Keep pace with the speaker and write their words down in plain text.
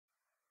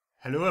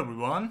Hello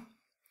everyone,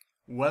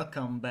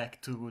 welcome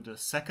back to the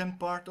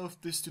second part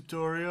of this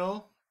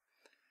tutorial.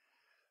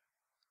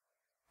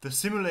 The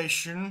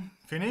simulation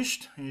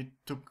finished. It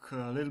took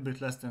a little bit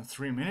less than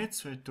 3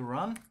 minutes for it to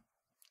run.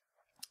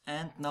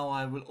 And now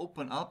I will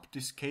open up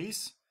this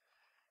case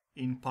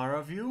in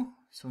ParaView.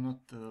 So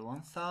not the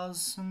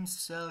 1000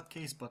 cell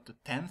case but the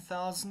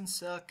 10,000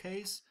 cell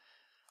case.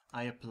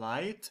 I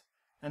apply it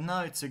and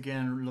now it's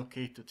again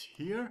located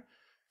here.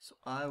 So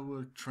I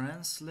will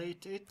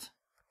translate it.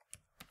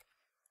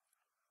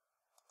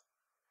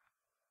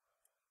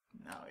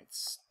 Now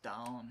it's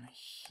down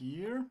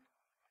here.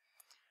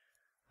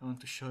 I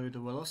want to show you the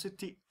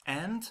velocity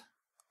and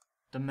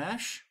the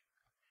mesh.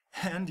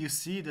 And you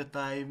see that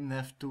I even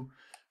have to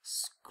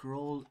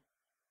scroll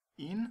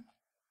in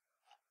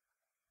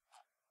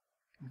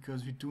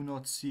because we do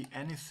not see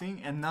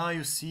anything. And now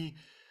you see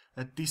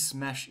that this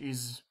mesh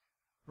is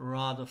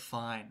rather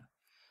fine.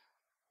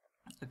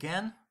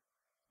 Again,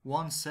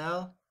 one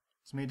cell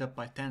is made up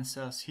by 10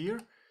 cells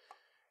here.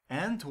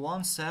 And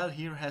one cell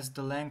here has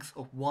the length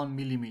of 1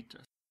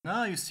 millimeter.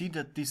 Now you see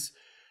that this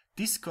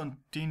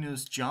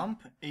discontinuous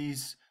jump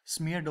is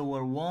smeared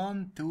over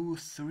 1, 2,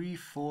 3,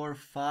 4,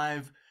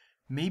 5,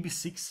 maybe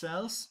 6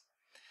 cells.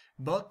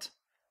 But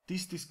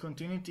this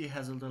discontinuity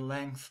has the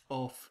length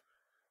of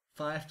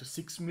 5 to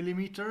 6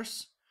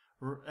 millimeters.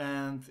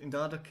 And in the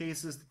other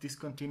cases, the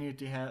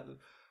discontinuity has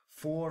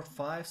 4,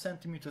 5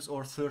 centimeters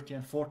or 30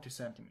 and 40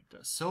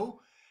 centimeters. So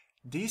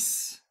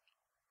this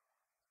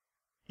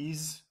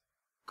is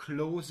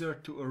closer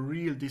to a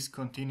real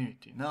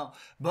discontinuity. Now,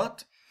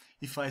 but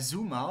if I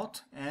zoom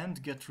out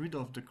and get rid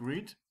of the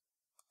grid,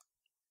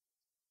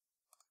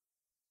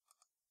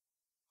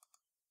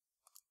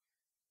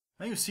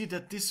 now you see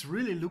that this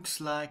really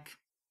looks like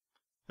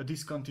a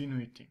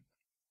discontinuity.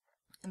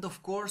 And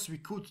of course we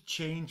could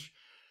change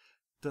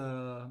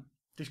the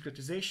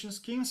discretization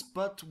schemes,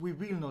 but we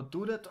will not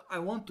do that. I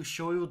want to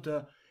show you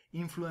the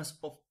influence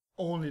of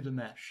only the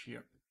mesh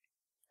here.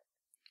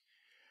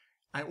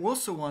 I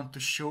also want to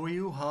show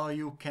you how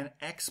you can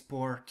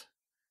export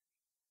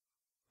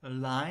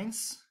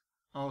lines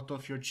out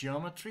of your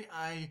geometry.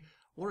 I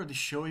already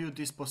showed you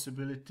this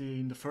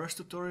possibility in the first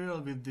tutorial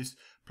with this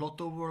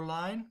plot over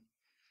line.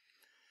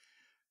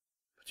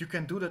 But you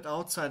can do that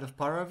outside of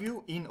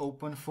ParaView in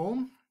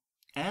OpenFOAM.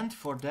 And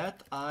for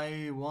that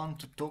I want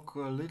to talk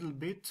a little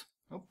bit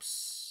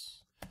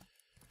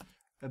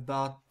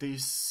about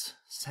this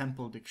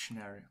sample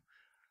dictionary.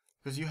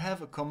 Because you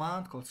have a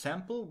command called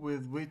sample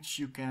with which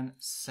you can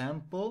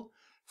sample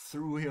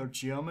through your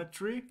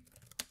geometry.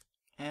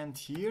 And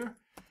here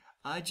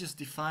I just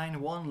define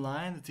one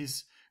line that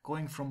is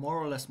going from more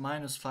or less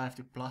 -5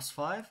 to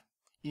 +5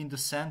 in the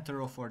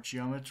center of our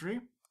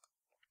geometry.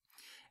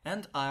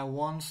 And I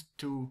want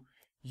to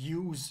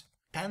use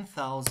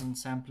 10,000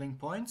 sampling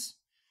points.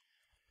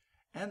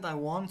 And I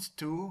want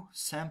to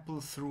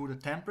sample through the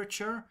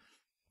temperature,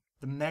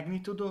 the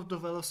magnitude of the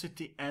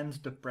velocity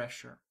and the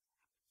pressure.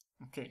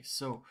 Okay,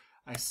 so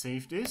I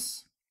save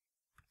this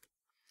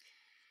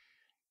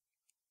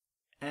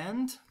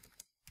and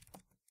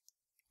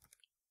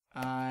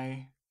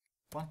I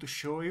want to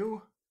show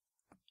you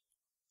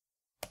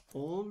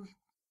all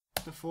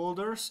the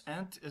folders,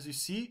 and as you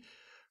see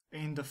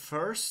in the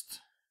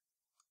first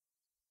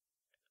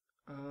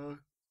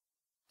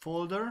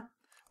folder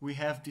we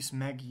have this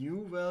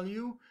mag-u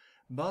value,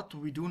 but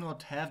we do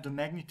not have the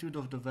magnitude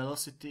of the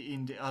velocity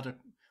in the other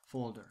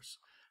folders.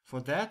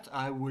 For that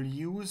I will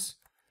use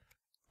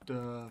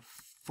the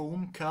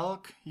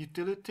FOAMCalc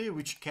utility,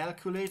 which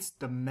calculates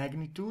the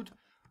magnitude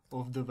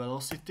of the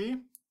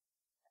velocity.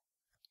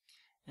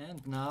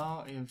 And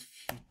now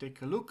if you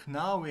take a look,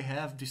 now we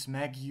have this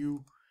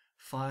mag-u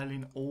file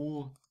in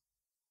all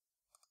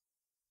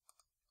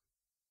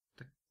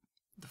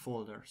the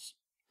folders.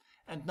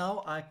 And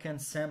now I can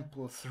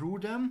sample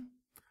through them.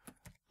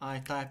 I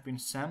type in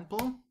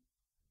sample.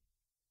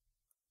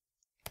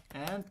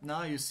 And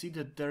now you see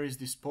that there is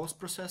this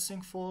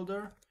post-processing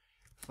folder.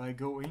 If I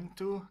go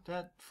into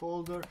that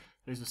folder,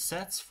 there's a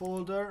sets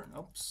folder,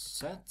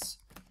 sets.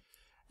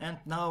 And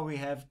now we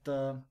have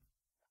the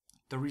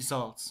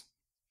results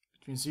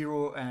between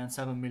 0 and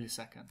 7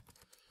 milliseconds.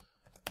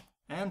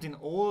 And in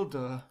all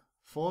the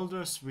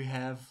folders we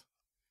have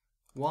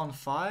one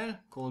file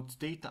called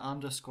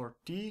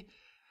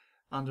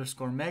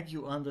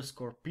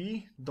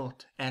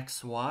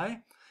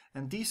data_mag_u_p.xy,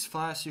 and these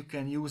files you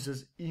can use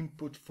as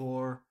input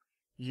for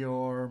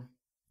your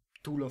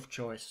tool of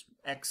choice,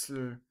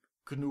 Excel,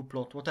 GNU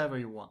plot, whatever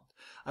you want.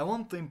 I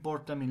want to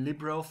import them in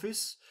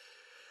LibreOffice,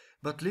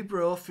 but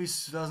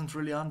LibreOffice doesn't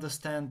really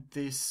understand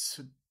this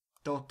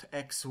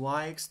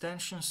 .xy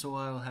extension, so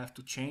I will have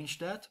to change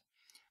that.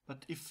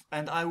 But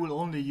and I will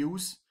only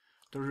use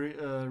the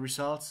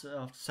results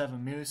of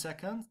 7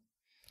 milliseconds.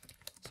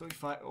 So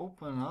if I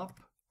open up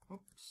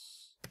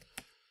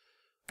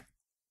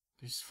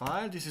this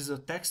file, this is a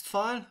text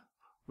file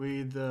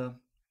with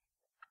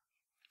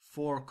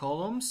 4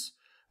 columns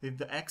with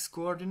the x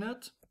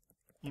coordinate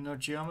in our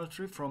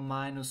geometry from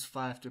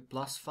 -5 to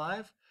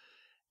 +5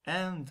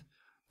 and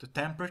the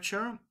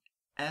temperature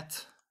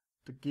at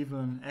the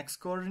given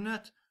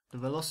x-coordinate, the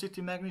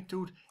velocity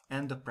magnitude,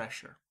 and the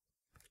pressure.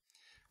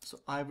 So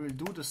I will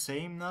do the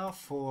same now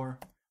for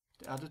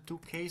the other two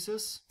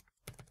cases.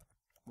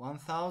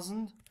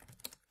 1000.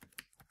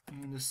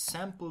 In the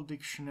sample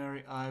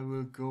dictionary I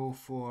will go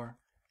for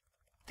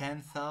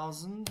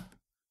 10,000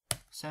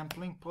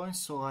 sampling points,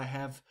 so I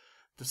have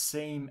the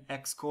same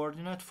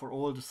x-coordinate for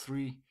all the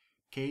three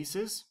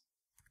cases.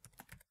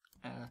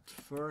 At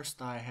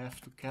first I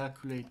have to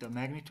calculate the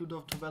magnitude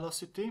of the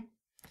velocity,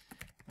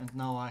 and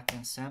now I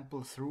can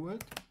sample through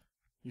it.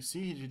 You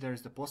see there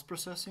is the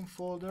post-processing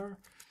folder,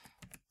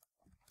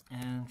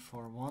 and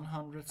for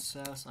 100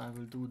 cells I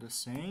will do the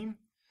same.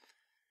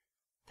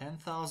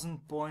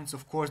 10,000 points,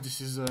 of course this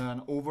is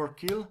an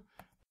overkill.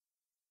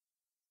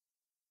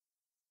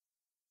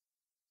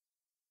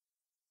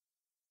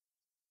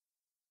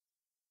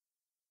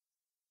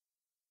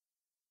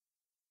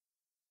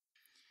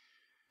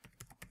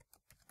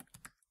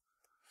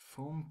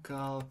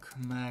 FOAMcalc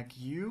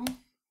mag-u.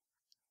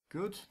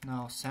 Good,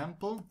 now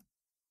sample.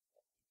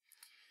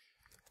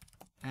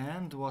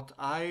 And what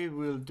I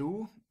will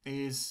do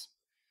is,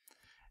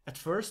 at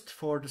first,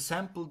 for the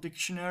sample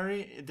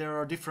dictionary, there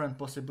are different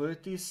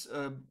possibilities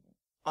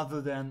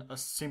other than a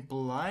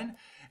simple line,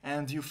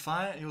 and you'll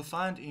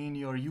find in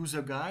your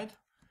user guide,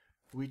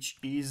 which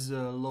is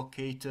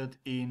located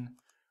in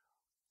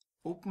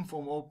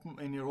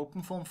OpenFOAM, in your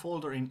OpenFOAM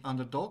folder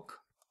under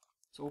doc.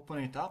 So open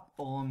it up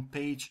on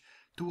page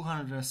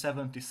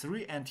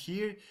 273, and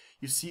here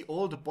you see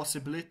all the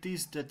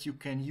possibilities that you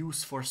can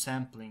use for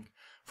sampling.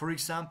 For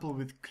example,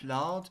 with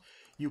cloud,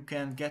 you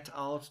can get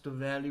out the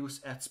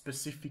values at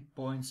specific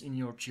points in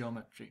your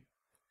geometry.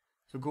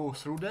 So go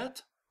through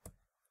that.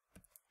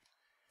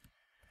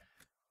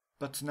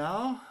 But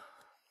now,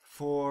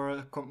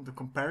 for the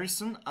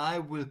comparison, I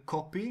will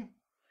copy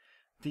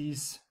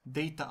these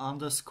data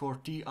underscore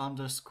t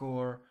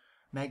underscore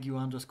mag-u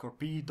underscore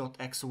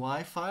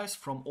p.xy files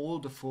from all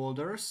the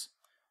folders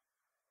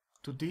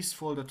to this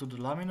folder, to the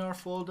laminar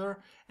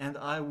folder, and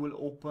I will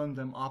open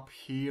them up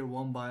here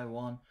one by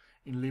one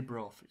in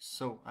LibreOffice.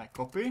 So I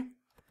copy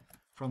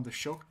from the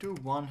shock to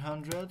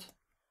 100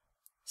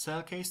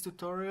 cell case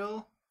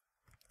tutorial,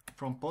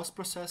 from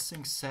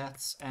post-processing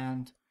sets,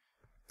 and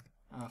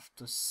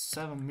after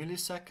 7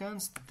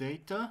 milliseconds the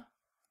data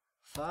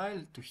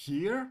file to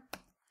here.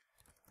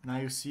 Now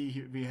you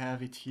see we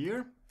have it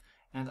here,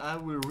 and I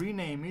will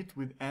rename it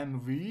with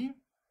mv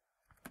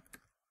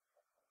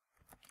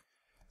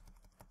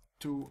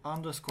to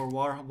underscore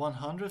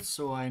 100,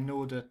 so I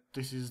know that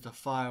this is the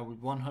file with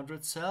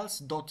 100 cells,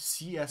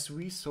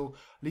 .csv, so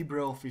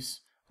LibreOffice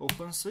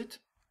opens it.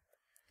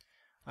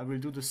 I will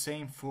do the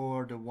same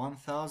for the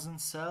 1000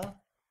 cell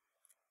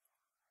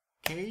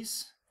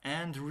case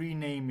and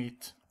rename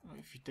it.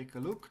 If you take a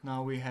look,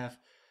 now we have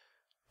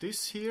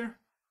this here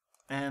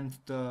and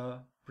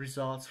the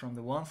results from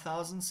the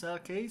 1000 cell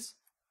case.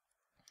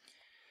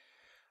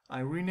 I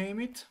rename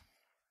it.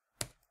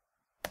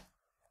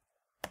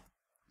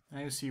 Now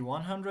you see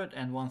 100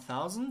 and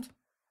 1000,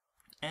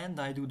 and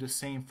I do the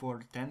same for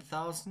the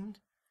 10,000.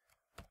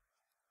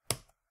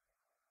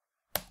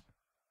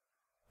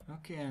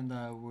 Okay, and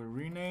I will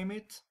rename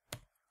it.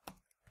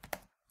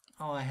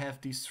 Oh, I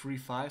have these three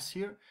files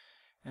here,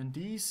 and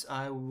these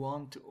I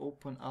want to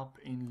open up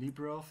in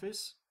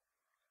LibreOffice.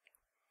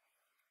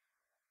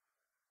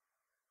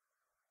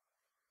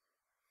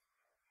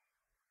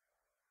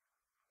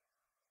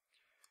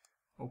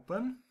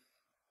 Open.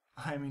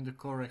 I'm in the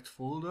correct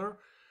folder,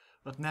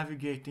 but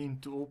navigate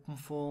into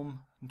OpenFOAM,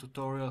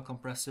 tutorial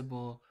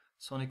compressible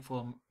sonic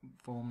foam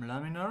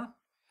laminar.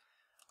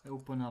 I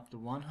open up the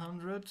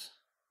 100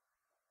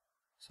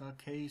 cell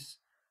case.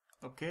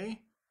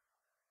 Okay.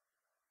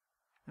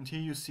 And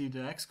here you see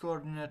the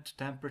x-coordinate,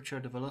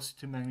 temperature, the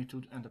velocity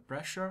magnitude, and the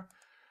pressure.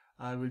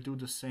 I will do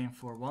the same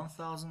for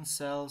 1000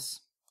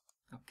 cells.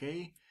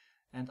 Okay.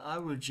 And I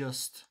will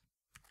just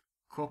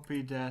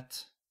copy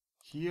that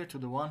here to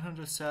the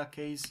 100 cell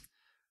case.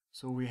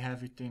 So we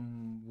have it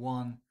in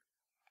one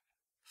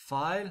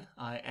file.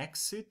 I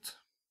exit,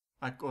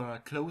 I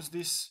close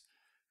this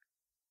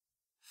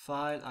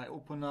file, I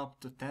open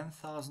up the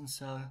 10,000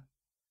 cell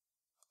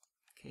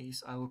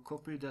case, I will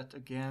copy that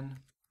again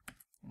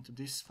into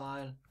this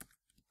file,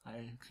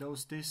 I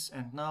close this,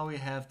 and now we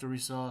have the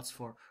results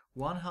for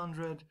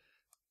 100,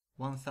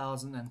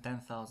 1000 and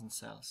 10,000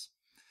 cells.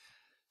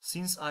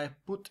 Since I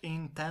put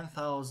in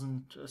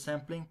 10,000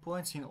 sampling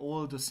points in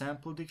all the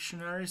sample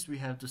dictionaries, we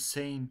have the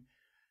same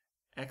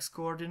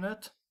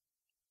x-coordinate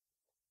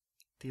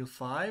till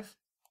 5.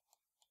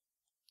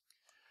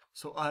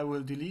 So I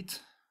will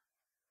delete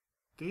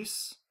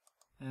this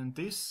and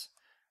this.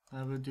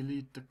 I will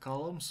delete the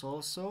columns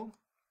also.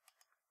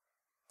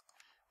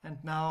 And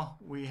now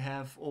we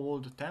have all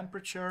the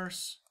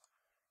temperatures,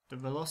 the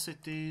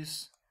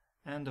velocities,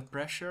 and the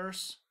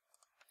pressures.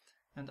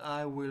 And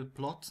I will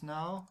plot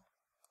now.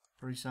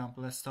 For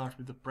example, let's start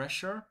with the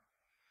pressure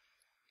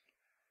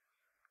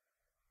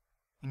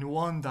in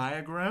one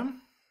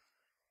diagram.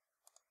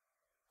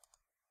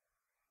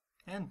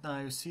 And now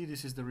you see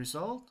this is the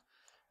result.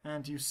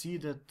 and you see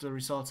that the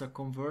results are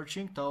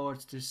converging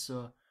towards this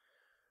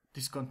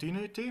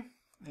discontinuity.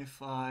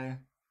 If I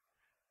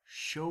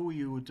show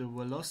you the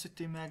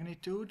velocity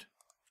magnitude,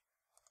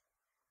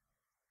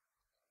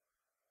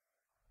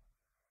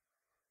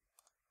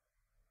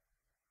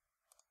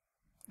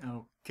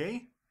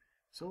 okay,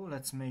 so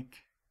let's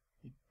make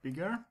it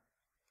bigger,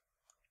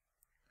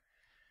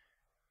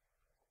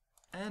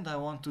 and I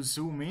want to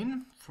zoom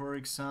in, for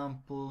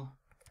example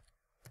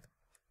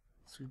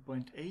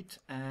 3.8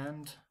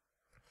 and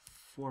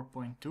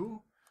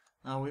 4.2.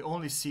 Now we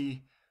only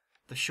see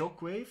the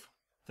shock wave,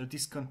 the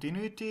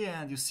discontinuity,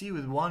 and you see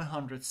with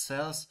 100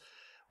 cells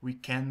we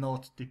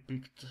cannot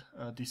depict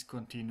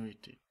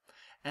discontinuity.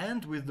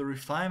 And with the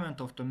refinement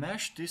of the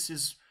mesh, this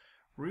is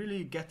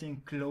really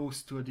getting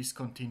close to a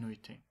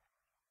discontinuity.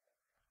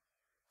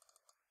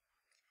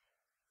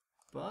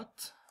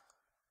 But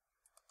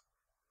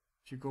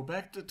if you go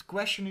back, the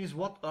question is,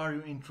 what are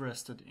you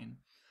interested in?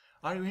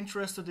 Are you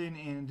interested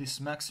in this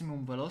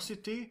maximum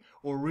velocity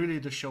or really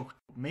the shock?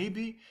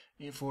 Maybe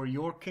for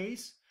your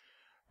case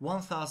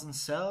 1000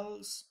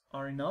 cells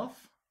are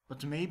enough,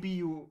 but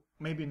maybe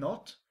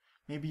not.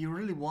 Maybe you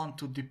really want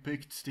to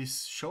depict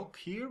this shock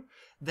here,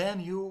 then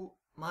you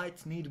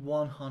might need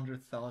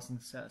 100,000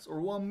 cells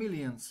or 1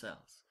 million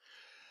cells.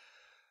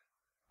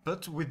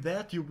 But with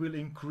that you will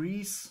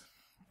increase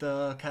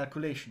the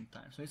calculation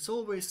time. So it's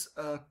always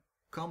a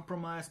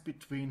compromise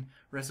between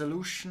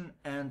resolution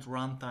and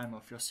runtime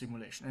of your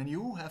simulation, and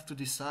you have to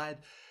decide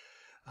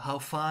how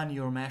fine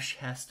your mesh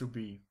has to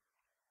be.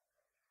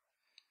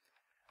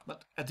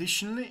 But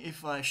additionally,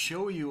 if I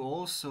show you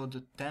also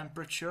the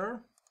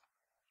temperature,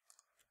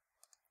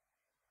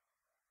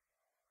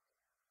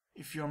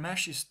 if your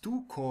mesh is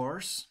too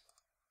coarse,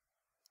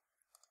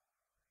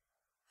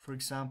 for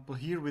example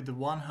here with the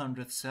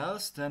 100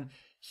 cells, then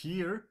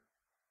here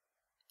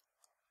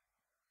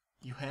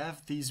you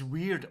have these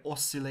weird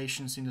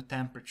oscillations in the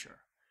temperature.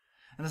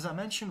 And as I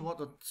mentioned,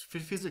 what's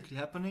physically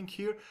happening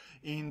here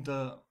in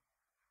the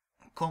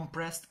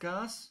compressed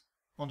gas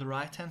on the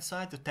right hand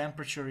side, the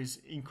temperature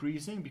is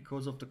increasing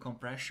because of the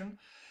compression,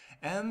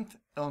 and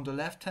on the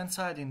left hand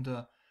side in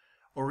the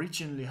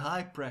originally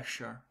high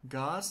pressure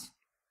gas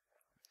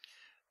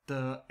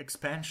the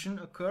expansion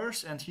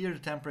occurs, and here the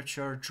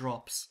temperature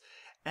drops,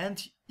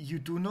 and you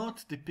do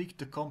not depict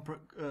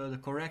the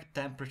correct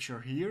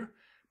temperature here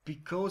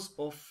because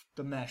of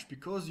the mesh,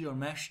 because your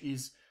mesh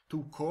is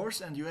too coarse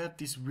and you have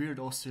these weird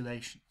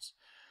oscillations.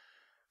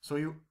 So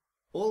you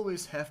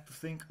always have to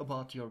think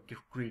about your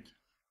grid.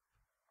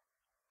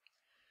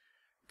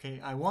 Okay,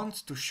 I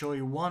want to show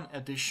you one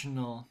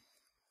additional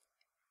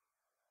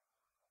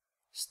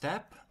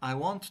step. I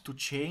want to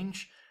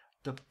change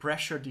the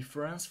pressure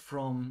difference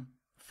from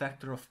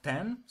factor of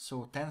 10,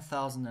 so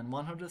 10,000 and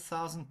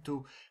 100,000,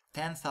 to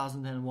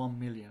 10,000 and 1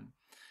 million.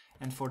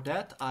 And for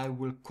that I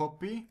will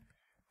copy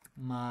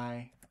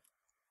my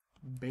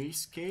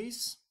base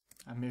case.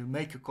 I may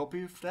make a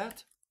copy of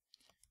that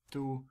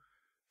to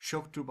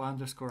shocktube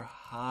underscore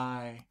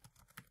high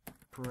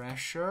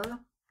pressure,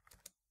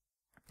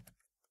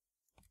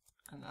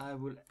 and I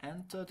will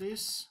enter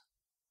this.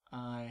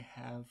 I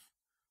have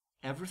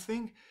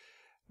everything.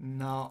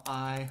 Now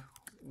I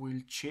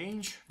will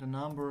change the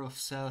number of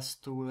cells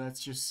to,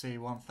 let's just say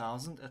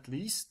 1000 at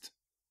least.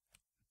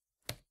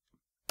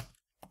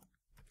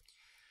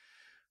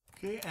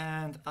 Okay,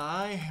 and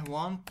I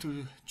want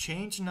to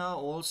change now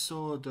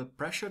also the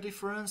pressure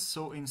difference.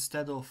 So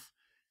instead of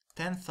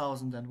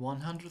 10,000 and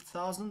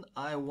 100,000,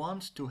 I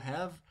want to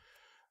have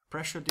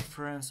pressure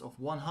difference of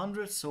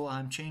 100, so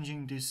I'm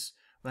changing this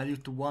value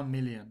to 1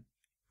 million.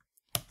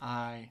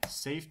 I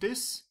save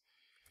this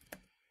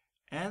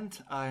and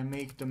I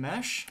make the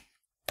mesh,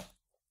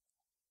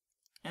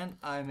 and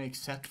I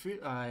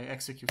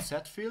execute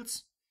set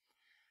fields.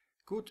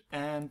 Good,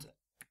 and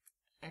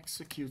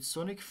execute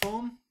sonic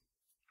foam.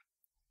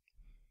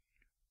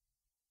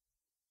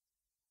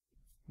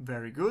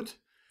 Very good.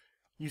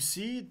 You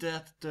see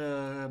that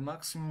the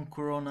maximum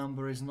Courant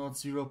number is not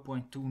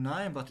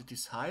 0.29, but it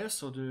is higher,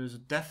 so there is a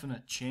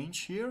definite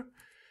change here.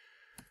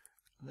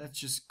 Let's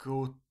just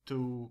go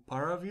to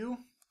ParaView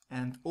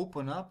and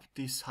open up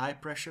this high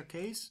pressure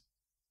case.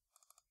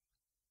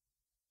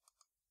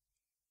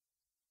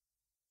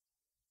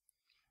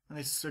 And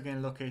it's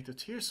again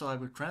located here, so I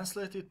will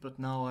translate it, but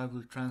now I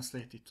will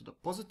translate it to the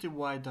positive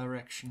y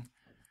direction.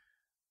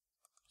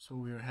 So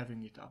we are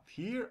having it up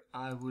here.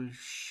 I will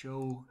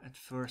show at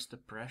first the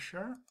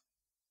pressure.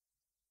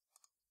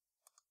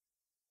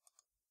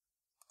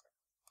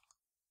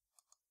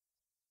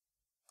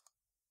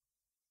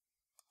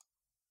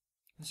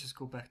 Let's just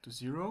go back to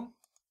 0.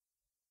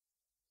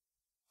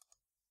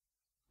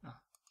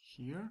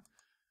 Here.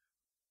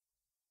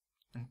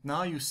 And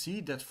now you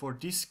see that for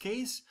this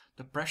case,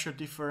 the pressure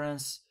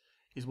difference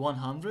is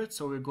 100.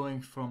 So we're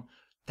going from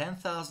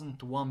 10,000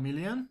 to 1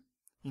 million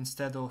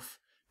instead of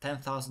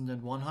 10,000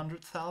 and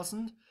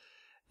 100,000.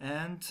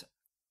 And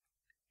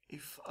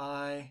if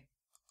I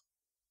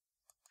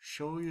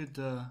show you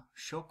the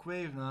shock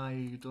wave, now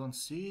you don't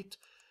see it.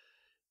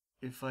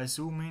 if I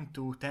zoom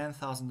into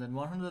 10,000 and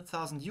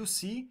 100,000, you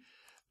see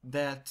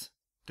that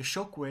the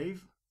shock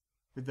wave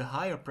with the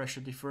higher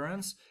pressure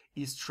difference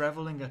is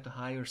traveling at a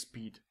higher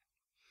speed.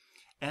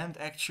 And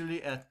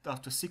actually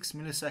after 6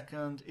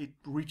 milliseconds it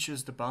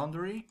reaches the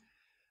boundary.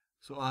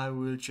 So I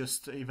will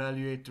just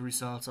evaluate the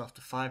results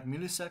after 5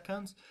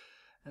 milliseconds.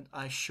 And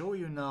I show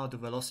you now the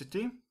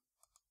velocity.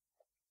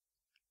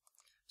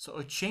 So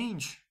a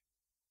change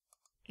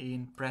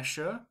in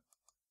pressure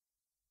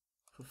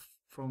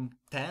from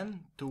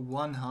 10 to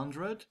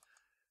 100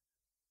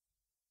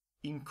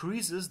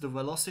 increases the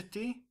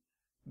velocity.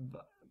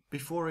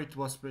 Before it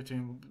was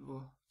between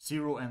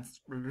 0 and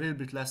a little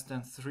bit less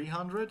than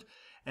 300,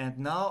 and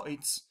now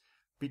it's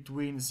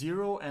between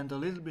 0 and a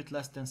little bit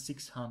less than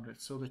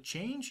 600. So the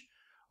change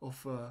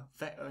of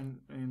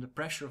in the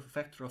pressure of a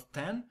factor of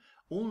 10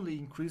 only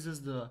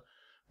increases the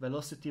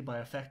velocity by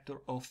a factor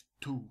of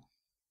 2.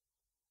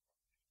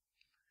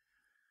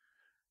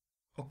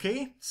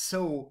 Okay,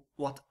 so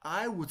what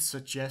I would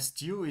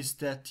suggest you is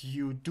that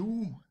you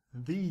do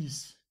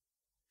these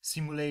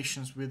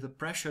simulations with a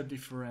pressure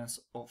difference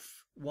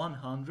of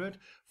 100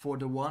 for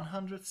the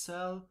 100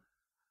 cell,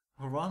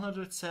 for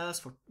 100 cells,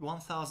 for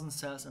 1000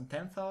 cells and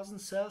 10,000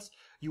 cells.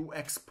 You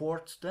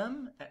export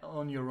them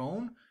on your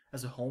own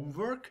as a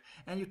homework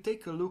and you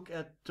take a look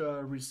at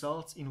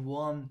results in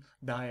one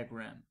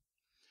diagram.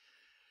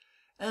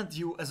 And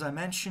you, as I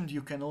mentioned,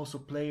 you can also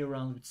play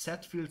around with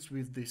set fields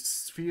with the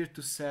sphere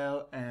to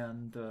cell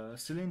and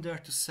cylinder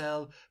to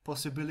cell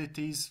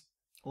possibilities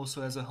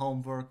also as a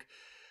homework.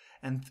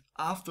 And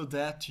after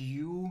that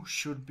you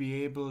should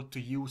be able to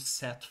use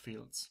set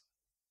fields.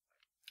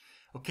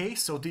 Okay,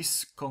 so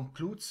this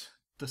concludes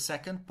the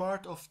second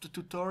part of the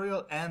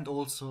tutorial and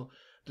also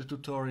the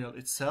tutorial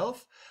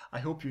itself. I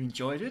hope you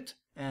enjoyed it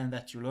and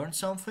that you learned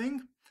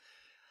something.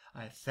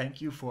 I thank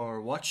you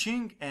for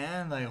watching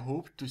and I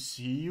hope to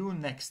see you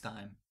next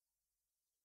time.